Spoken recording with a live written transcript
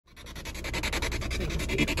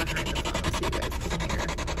behind the phone so you guys can hear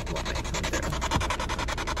what might come through.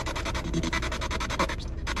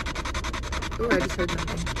 Oh, I just heard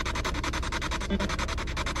something.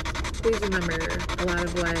 Please remember, a lot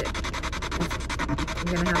of what I'm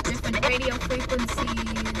gonna have to different radio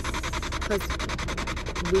frequencies. Because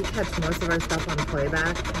we catch most of our stuff on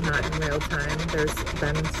playback, not in real time. There's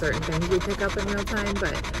been certain things we pick up in real time,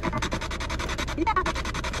 but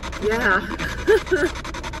yeah,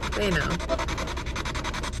 they know.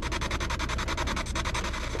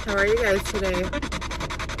 How are you guys today?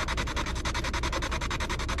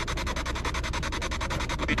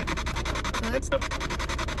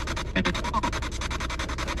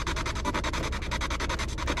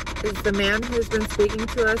 Is the man who's been speaking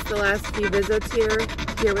to us the last few visits here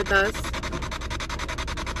with us?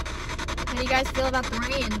 How do you guys feel about the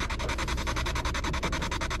rain?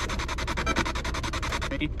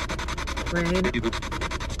 Rain?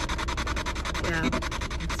 Yeah,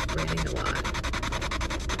 it's raining a lot.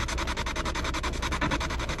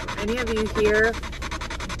 Any of you hear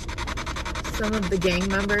some of the gang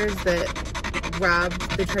members that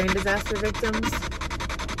robbed the train disaster victims?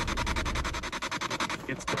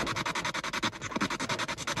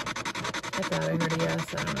 I thought I heard a yes.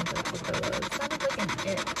 I don't know if that's what that was. It sounded like an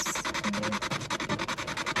it.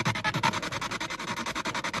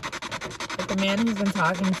 But the man who's been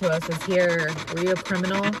talking to us is here. Were you a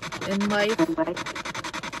criminal in life?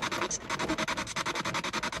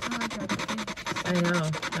 I know.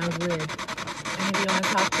 That was weird. Any of you want to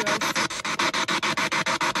talk to us?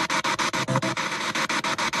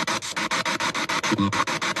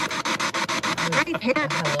 Hello.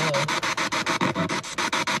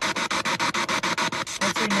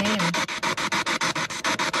 What's your name?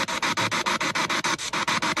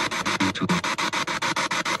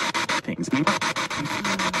 Things.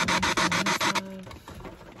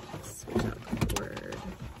 Switch out the word.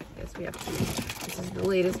 Guess we have to. This is the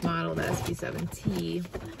latest model, the SB7T.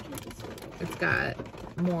 It's got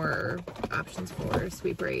more options for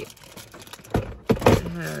sweep rate. It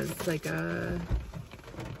has like a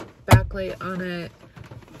backlight on it,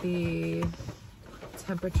 the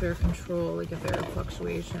temperature control, like if there are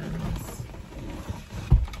fluctuations.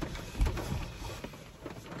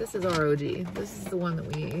 This is ROG. This is the one that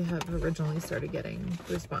we have originally started getting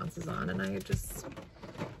responses on, and I love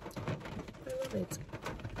it.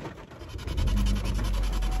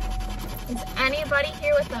 Is anybody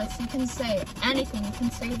here with us? You can say anything. You can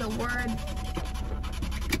say the word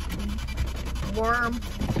worm.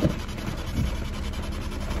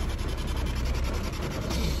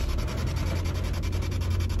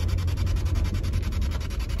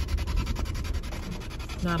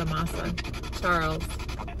 Not a masa. Charles.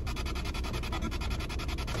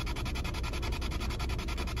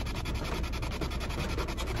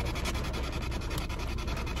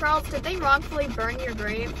 Charles, did they wrongfully burn your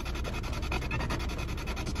grave?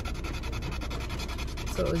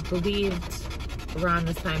 So it was believed around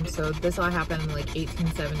this time, so this all happened in like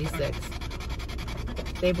 1876.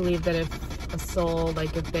 They believed that if a soul,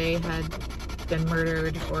 like if they had been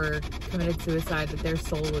murdered or committed suicide, that their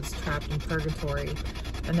soul was trapped in purgatory,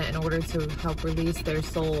 and that in order to help release their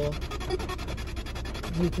soul,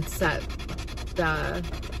 you could set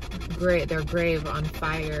their grave on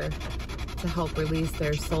fire to help release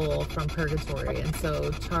their soul from purgatory. And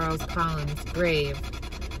so Charles Collins' grave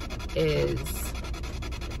is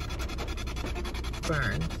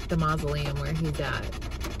burned, the mausoleum where he's at.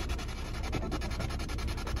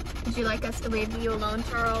 Would you like us to leave you alone,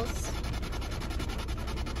 Charles?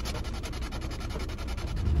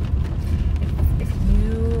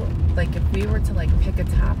 If we were to like pick a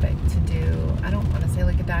topic to do, I don't want to say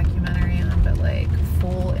like a documentary on, but like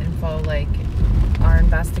full info, like our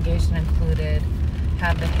investigation included,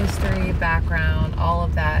 have the history, background, all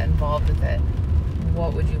of that involved with it,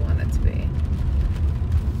 what would you want it to be?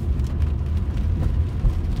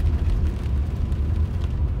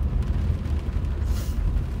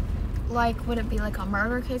 Like, would it be like a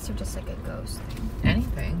murder case or just like a ghost thing?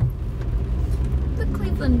 Anything. The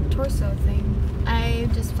Cleveland torso thing. I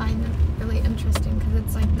just find it really interesting because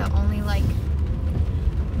it's like the only like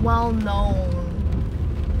well-known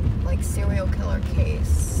like serial killer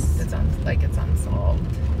case. It's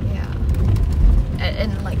unsolved. Yeah.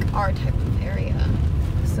 In like our type of area.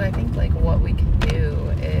 So I think like what we can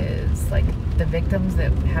do is like the victims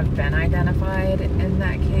that have been identified in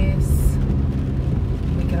that case,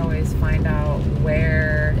 we can always find out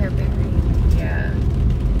where they're buried. Yeah.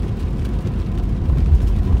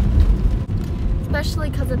 Especially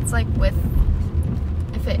because it's like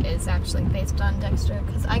if it is actually based on Dexter,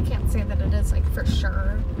 because I can't say that it is like for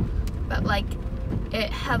sure, but like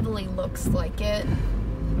it heavily looks like it.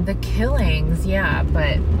 The killings, yeah,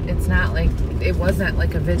 but it's not like, it wasn't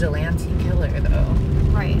like a vigilante killer though.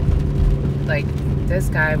 Right. Like, this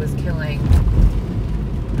guy was killing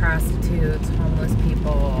prostitutes, homeless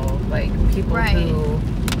people, like people who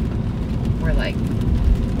were like,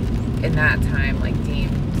 in that time, like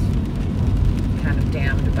deemed kind of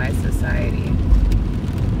damned by society.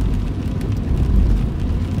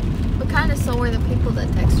 But kind of so were the people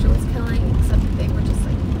that Dexter was killing, except that they were just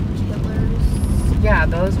like killers. Yeah,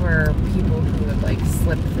 those were people who would like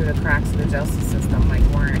slip through the cracks of the justice system, like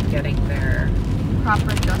weren't getting their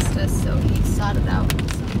proper justice, so he sought it out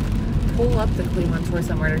himself. Pull up the Cleveland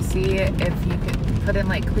torso murder, see if you could put in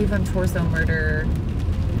like Cleveland torso murder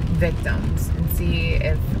victims and see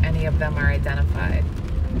if any of them are identified.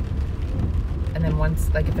 And then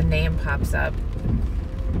once, like if a name pops up,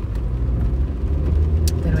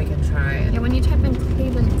 then we can try and... Yeah, when you type in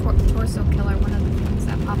Cleveland torso killer, one of the things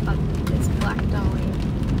that pop up is Black Dolly.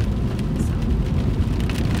 So.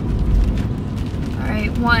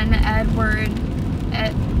 Alright, one, Edward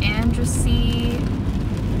Andrassy,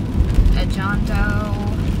 John Doe,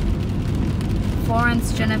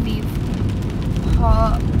 Florence Genevieve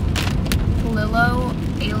Polillo,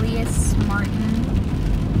 alias Martin,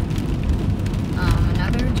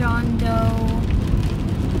 another John Doe,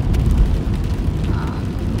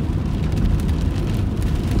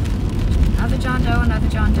 another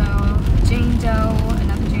John Doe, Jane Doe,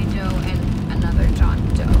 another Jane Doe, and another John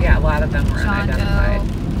Doe. Yeah, a lot of them were unidentified.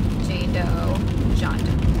 Doe, Jane Doe, John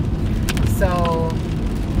Doe. So,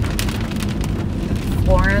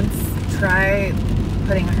 Florence, try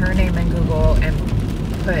putting her name in Google and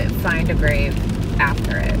find a grave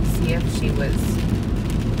after it. See if she was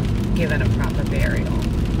given a proper burial.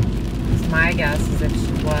 Because my guess is if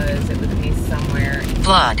she was, it would be somewhere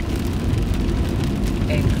blood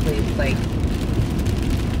in Cleveland, like,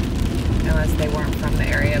 unless they weren't from the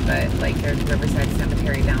area, but like there's Riverside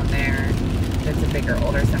Cemetery down there. It's a bigger,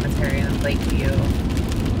 older cemetery in Lakeview.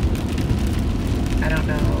 I don't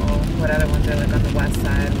know what other ones are like on the west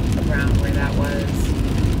side around where that was.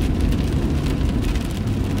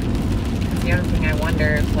 The other thing I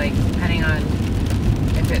wonder if, like, depending on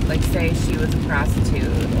if it, like, say she was a prostitute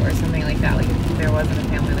or something like that, like if there wasn't a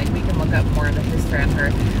family, like we can look up more of the history on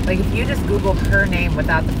her. Like if you just Google her name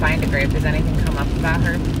without the find a grave, does anything come up about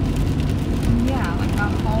her? Yeah, like a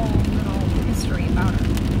whole little history about her.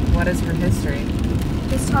 What is her history?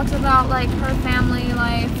 Just talks about like her family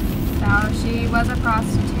life, how she was a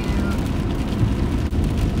prostitute.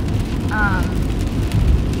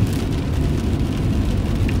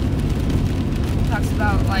 Talks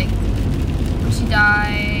about like when she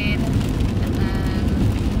died, and then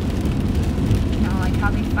you know like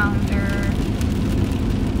how they found her.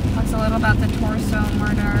 Talks a little about the torso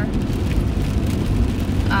murder.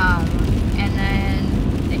 And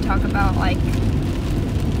then they talk about like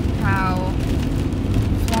how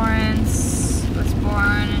Florence was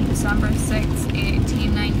born on December 6,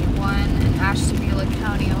 1891 in Ashtabula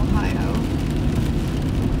County, Ohio.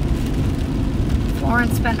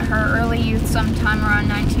 Florence spent her early youth sometime around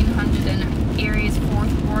 1900 in Erie's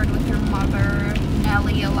 4th Ward with her mother,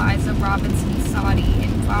 Nellie Eliza Robinson Soddy,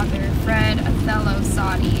 and father, Fred Othello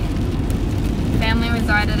Soddy. Family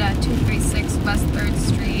resided at 236 West 3rd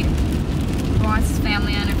Street. Florence's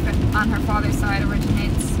family on her father's side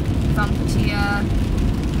originates from Patia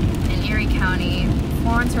in Erie County.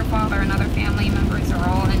 Florence, her father, and other family members are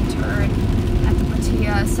all interred at the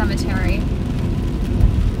Patia Cemetery.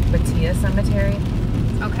 Patia Cemetery?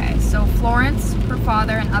 Okay, so Florence, her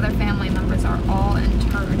father, and other family members are all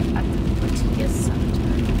interred at the Patia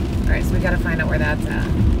Cemetery. Alright, so we gotta find out where that's at.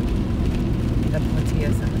 The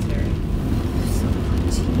Patia Cemetery. So,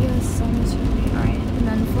 Patia Cemetery, alright. And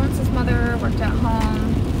then Florence's mother worked at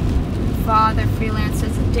home. Her father freelanced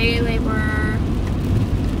as a day laborer.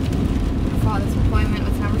 Her father's employment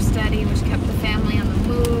was never steady, which kept the family on the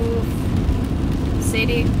move.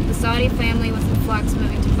 The Soddy family was in flux,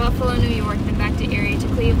 moving to Buffalo, New York, then back to Erie, to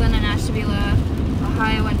Cleveland and Ashtabula,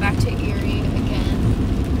 Ohio, and back to Erie again.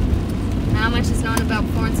 Not much is known about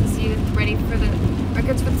Florence's youth. Ready for the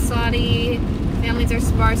records for the Soddy families are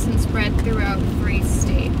sparse and spread throughout 3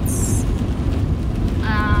 states.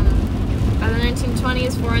 By the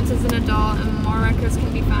 1920s, Florence is an adult, and more records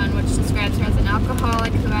can be found, which describes her as an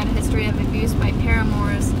alcoholic who had a history of abuse by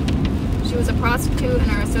paramours. She was a prostitute, and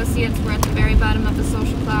her associates were at the very bottom of the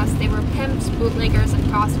social class. They were pimps, bootleggers, and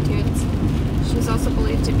prostitutes. She was also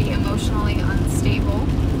believed to be emotionally unstable.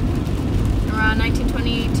 Around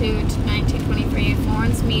 1922 to 1923,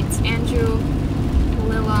 Florence meets Andrew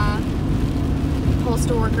Lilla, a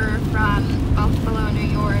postal worker from Buffalo, New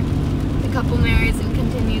York. The couple marries and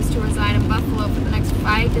continues to reside in Buffalo for the next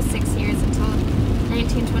 5 to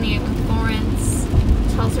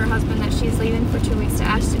for 2 weeks to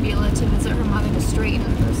Ashtabula to visit her mother to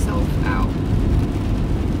straighten herself out.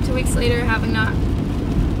 2 weeks later, having not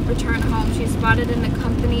returned home, she is spotted in the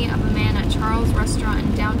company of a man at Charles' restaurant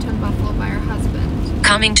in downtown Buffalo by her husband.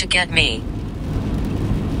 Coming to get me.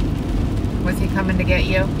 Was he coming to get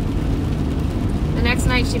you? The next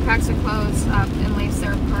night, she packs her clothes up and leaves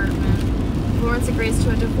their apartment. Florence agrees to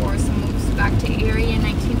a divorce and moves back to Erie in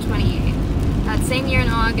 1928. That same year in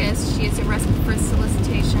August, she is arrested for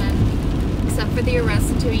solicitation. Except for the arrest,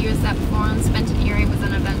 the 2 years that Florence spent in Erie was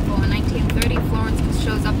uneventful. In 1930, Florence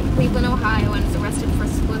shows up in Cleveland, Ohio, and is arrested for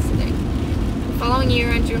soliciting. The following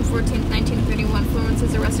year, on June 14, 1931, Florence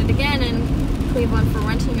is arrested again in Cleveland for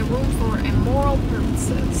renting a room for immoral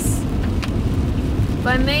purposes.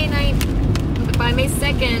 By May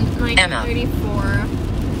 2nd, 1934,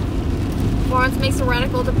 Florence makes a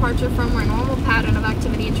radical departure from her normal pattern of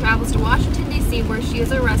activity and travels to Washington, D.C., where she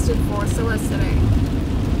is arrested for soliciting.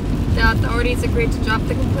 The authorities agreed to drop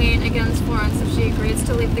the complaint against Florence if she agrees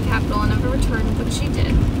to leave the capital and never return, which she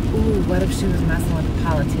did. Ooh, what if she was messing with a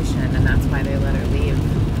politician and that's why they let her leave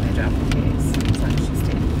and they dropped the case as long as she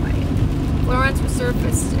stayed quiet? Florence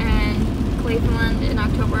resurfaced in Cleveland in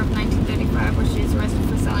October of 1935, where she is arrested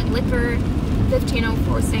for selling liquor,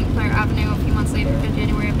 1504 St. Clair Avenue. A few months later, in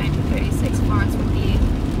January of 1936, Florence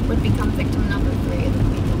would become victim number 3 of the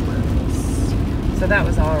Cleveland murders. So that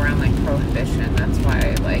was all around like prohibition. That's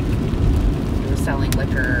why like you were selling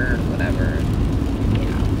liquor or whatever.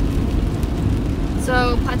 Yeah.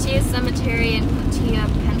 So Platia Cemetery in Platia,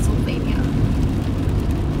 Pennsylvania.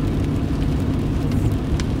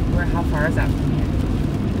 How far is that from here?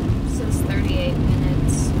 It says 38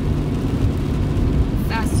 minutes.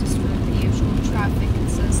 Fastest route, the usual traffic, it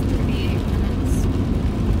says 38 minutes.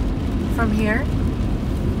 From here?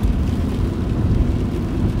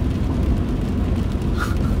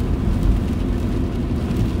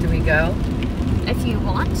 Do we go? If you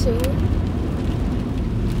want to.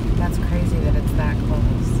 That's crazy that it's that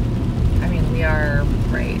close. I mean, we are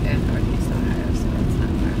right in Northeast Ohio, so it's not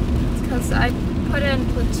far. Because I put in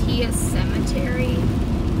Platia Cemetery,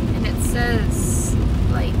 and it says,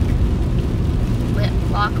 like,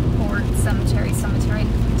 Lockport Cemetery in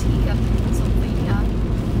Platia, Pennsylvania.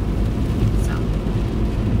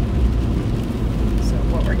 So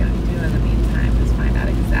what we're going to do in the meantime is find out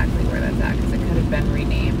exactly where that's at, because it could have been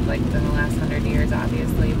renamed, like, within the last 100 years,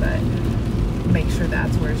 obviously, but make sure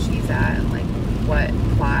that's where she's at and, like, what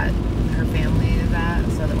plot her family is at,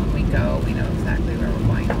 so that when we go, we know exactly where we're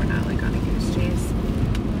going and we're not, like, on a goose chase.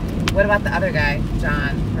 What about the other guy,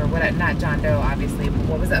 John, or what? Not John Doe, obviously, but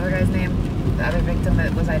what was the other guy's name? The other victim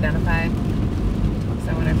that was identified?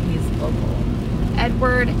 So I wonder if he's local.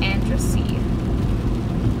 Edward Andrassy.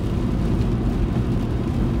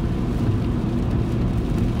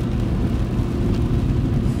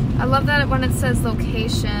 I love that when it says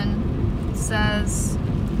location, it says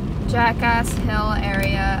Jackass Hill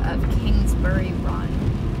area of Kingsbury Run.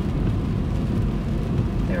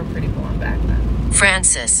 They were pretty blown back then.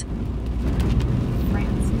 Francis.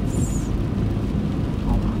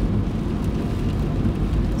 Hold on.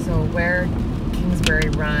 So where Kingsbury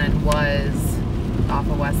Run was off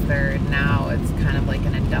of West 3rd, now it's kind of like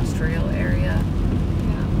an industrial area.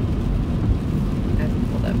 Yeah. I've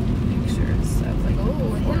pulled up pictures of like...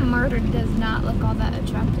 Oh, him murdered does not look all that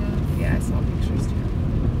attractive. Yeah, I saw pictures too.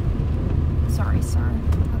 Sorry, sir.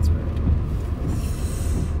 That's rude.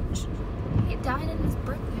 He died in his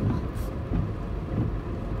birthday month.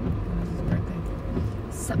 When was his birthday?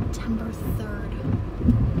 September 3rd.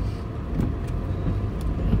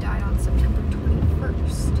 He died on September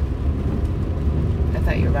 21st. I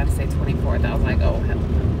thought you were about to say 24th. I was like, oh, hell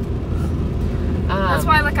no. That's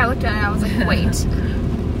why, like, I looked at it, I was like, wait.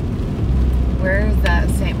 Where is that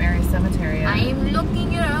St. Mary's Cemetery at? I am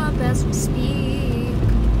looking it up as we speak.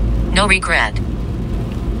 No regret.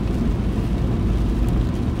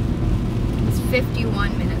 It's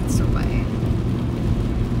 51 minutes away.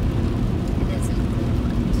 It is in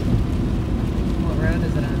Cleveland. What road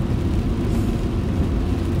is it on?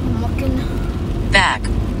 I'm looking. Back.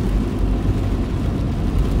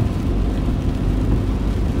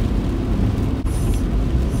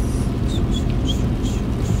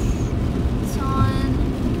 It's on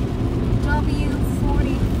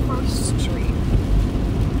W41st Street.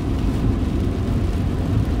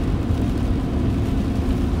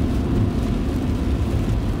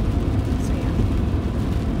 So yeah.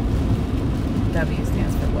 W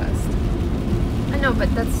stands for West. I know, but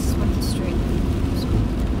that's what the street is.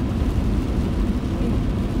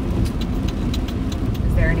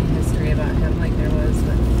 Is there any history about him like there was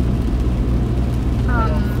with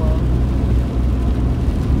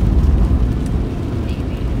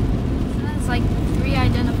Maybe. It's like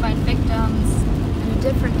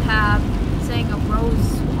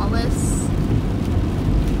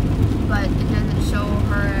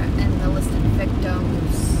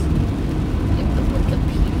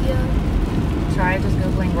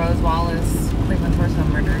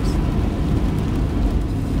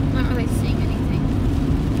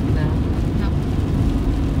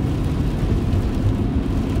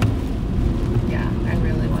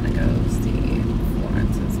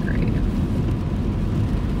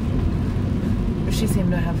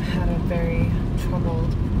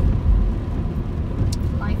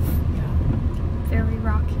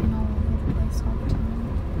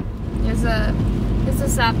There's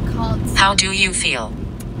this app called... How do you feel?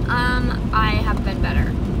 I have been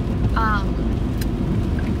better.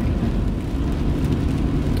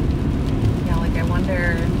 Yeah, like I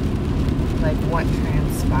wonder, like what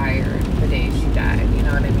transpired the day she died. You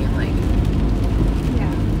know what I mean? Like,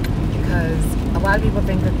 Yeah. because a lot of people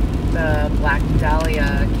think that the Black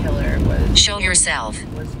Dahlia killer was Show yourself.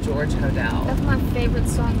 George Hodel. That's my favorite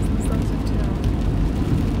song from Frozen 2.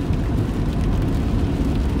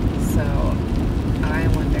 So I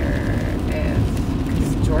wonder if,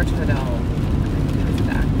 because George Hodel, he was a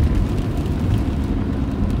doctor,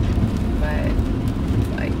 but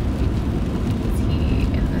like, was he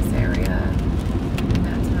in this area in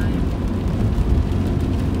that time?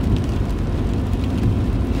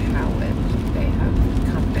 How would they have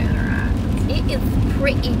come to interact? It is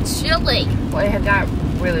pretty chilly. Well, it had got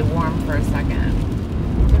really warm for a second.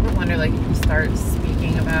 Do you ever wonder, like, if you start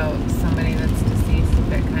speaking about somebody that's deceased,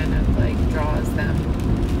 if it kind of like draws them?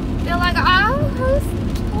 They're like, oh, who's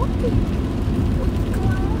talking? What's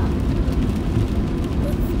going on?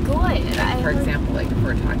 It's good. Like, for example, like if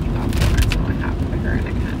we're talking about Florence and what happened to her, and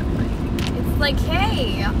it kind of like, It's like,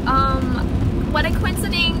 hey, what a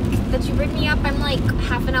coincidence that you ring me up. I'm like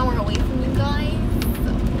half an hour away from you guys.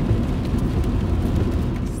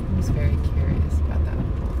 I was very curious about that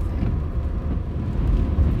whole thing.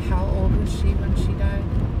 How old was she when she died?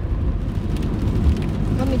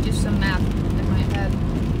 Let me do some math in my head.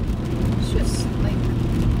 It's just like...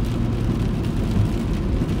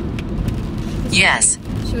 Yes.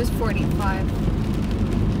 She was 45.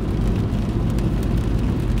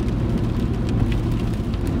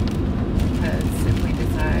 Because if we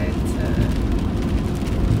decide to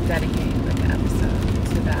dedicate like an episode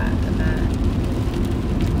to that event,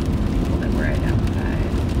 people that were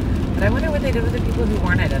identified. But I wonder what they did with the people who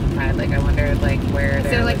weren't identified. Like I wonder like where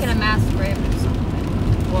They're like in a mass grave or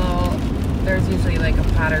something. Well, there's usually like a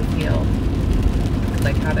potter field,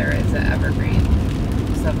 like how there is at Evergreen.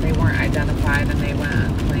 So if they weren't identified and they went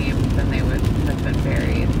unclaimed, then they would have been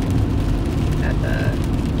buried at the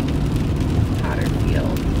potter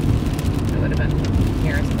field. It would have been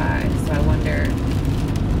nearest by. So I wonder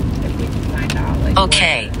if we can find out like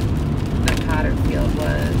Okay. where the potter field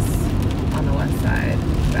was on the west side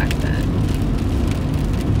back then.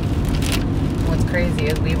 What's crazy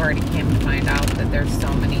is we've already came to find out that there's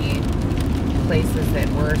so many places that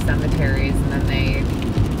were cemeteries and then they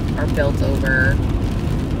are built over.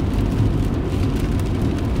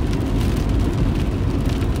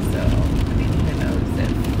 So, I mean, who knows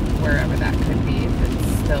if wherever that could be, if it's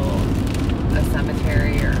still a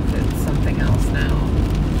cemetery or if it's something else now.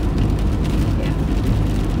 Yeah.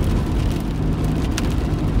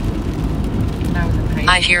 When I was in high school,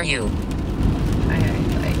 I hear you. I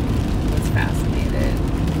like was fascinated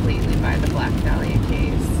completely by the Black Dahlia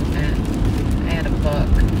case, and I had a book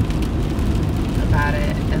about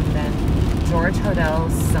it. And then George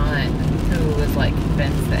Hodel's son, who was like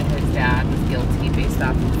convinced that his dad was guilty based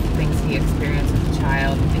off of things he experienced as a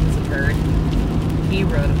child, things he heard, he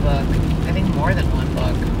wrote a book. I think more than one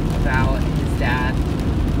book about his dad.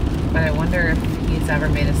 But I wonder if he's ever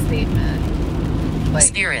made a statement, like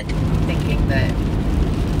Spirit. thinking that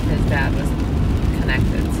his dad was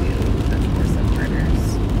connected to the Torso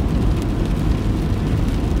murders.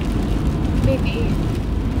 Maybe.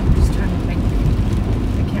 I'm just trying to think.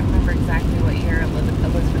 I can't remember exactly what year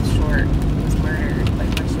Elizabeth Short was murdered, like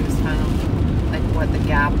when she was found, like what the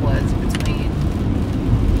gap was between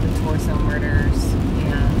the Torso murders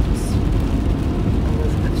and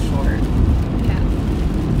Elizabeth Short. Yeah.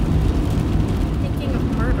 Thinking of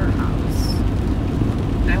Murder House.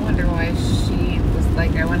 I wonder why she was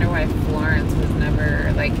like, I wonder why Florence was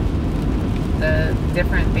never, like, the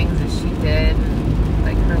different things that she did,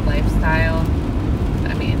 like her lifestyle.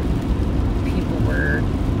 I mean, people were,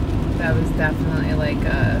 that was definitely like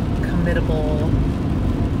a committable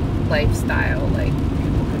lifestyle. Like,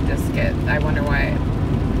 people could just get, I wonder why,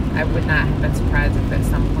 I would not have been surprised if at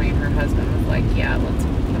some point her husband was like, yeah, let's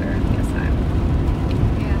put her in the asylum.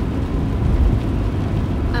 Yeah.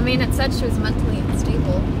 I mean, it said she was mentally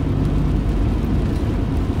unstable.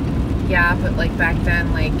 Yeah, but like back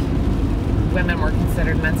then, like, women were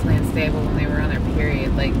considered mentally unstable when they were on their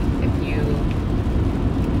period. Like, if you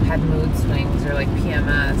had mood swings or like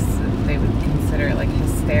PMS, they would consider it like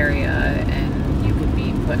hysteria, and you could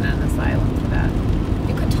be put in an asylum for that.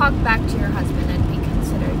 You could talk back to your husband and be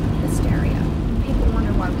considered hysteria. People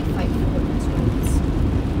wonder why we fight for women's rights.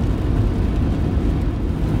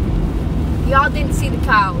 Y'all didn't see the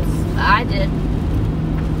cows. I did.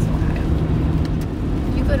 It's Ohio.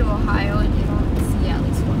 You go to Ohio and you don't see at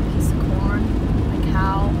least one piece of corn, a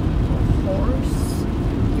cow, or a horse,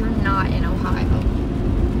 you're not in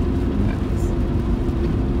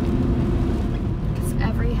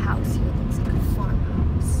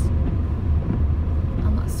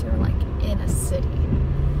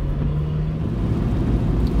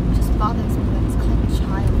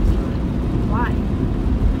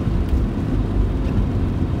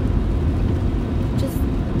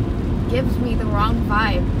wrong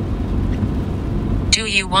vibe. Do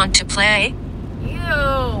you want to play? Ew.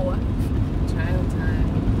 Child time.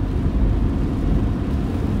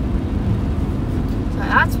 So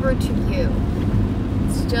that's rude to you.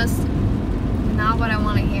 It's just not what I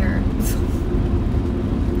want to hear.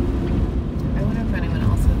 I wonder if anyone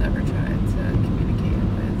else has ever tried to communicate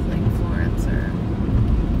with, like, Florence or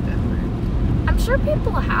Edward. I'm sure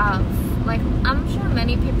people have. Like, I'm sure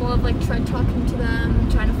many people have, like, tried talking to them,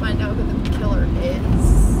 trying to find out who the killer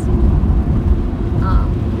is.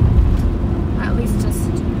 Or at least just,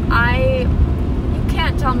 you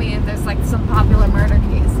can't tell me if there's, like, some popular murder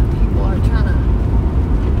case that people are trying to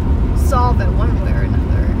solve it one way or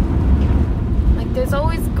another. Like, there's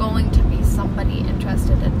always going to be somebody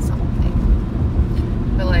interested in something.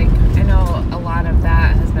 But, like, I know a lot of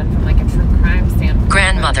that has been from, like, a true crime standpoint.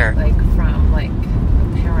 Grandmother. But, like, from, like, a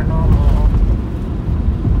paranormal.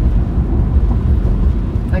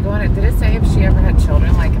 Like, did it say if she ever had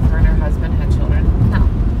children? Like, if her and her husband had children? No.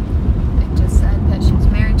 It just said that she was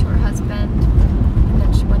married to her husband, and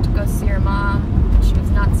then she went to go see her mom. She was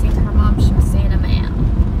not seeing her mom, she was seeing a man.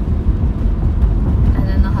 And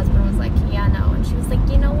then the husband was like, yeah, no. And she was like,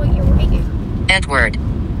 you know what, you're right. Edward.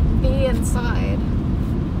 Be inside.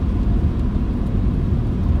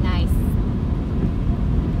 Nice.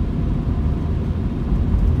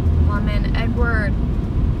 Well, man, Edward.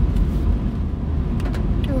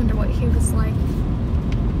 I wonder what he was like.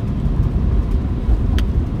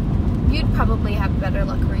 You'd probably have better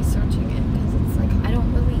luck researching it, because it's like, I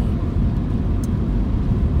don't really...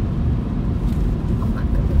 I'm not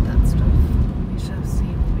good with that stuff. We shall see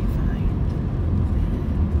what we find.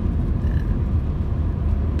 And then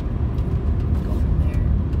go from there.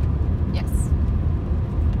 Yes.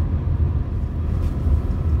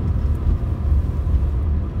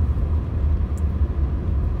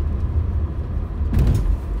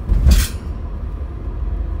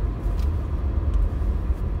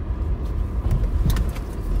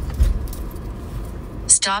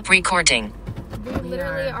 Stop recording. We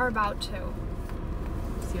literally are about to.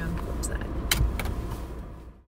 See you on the flip side.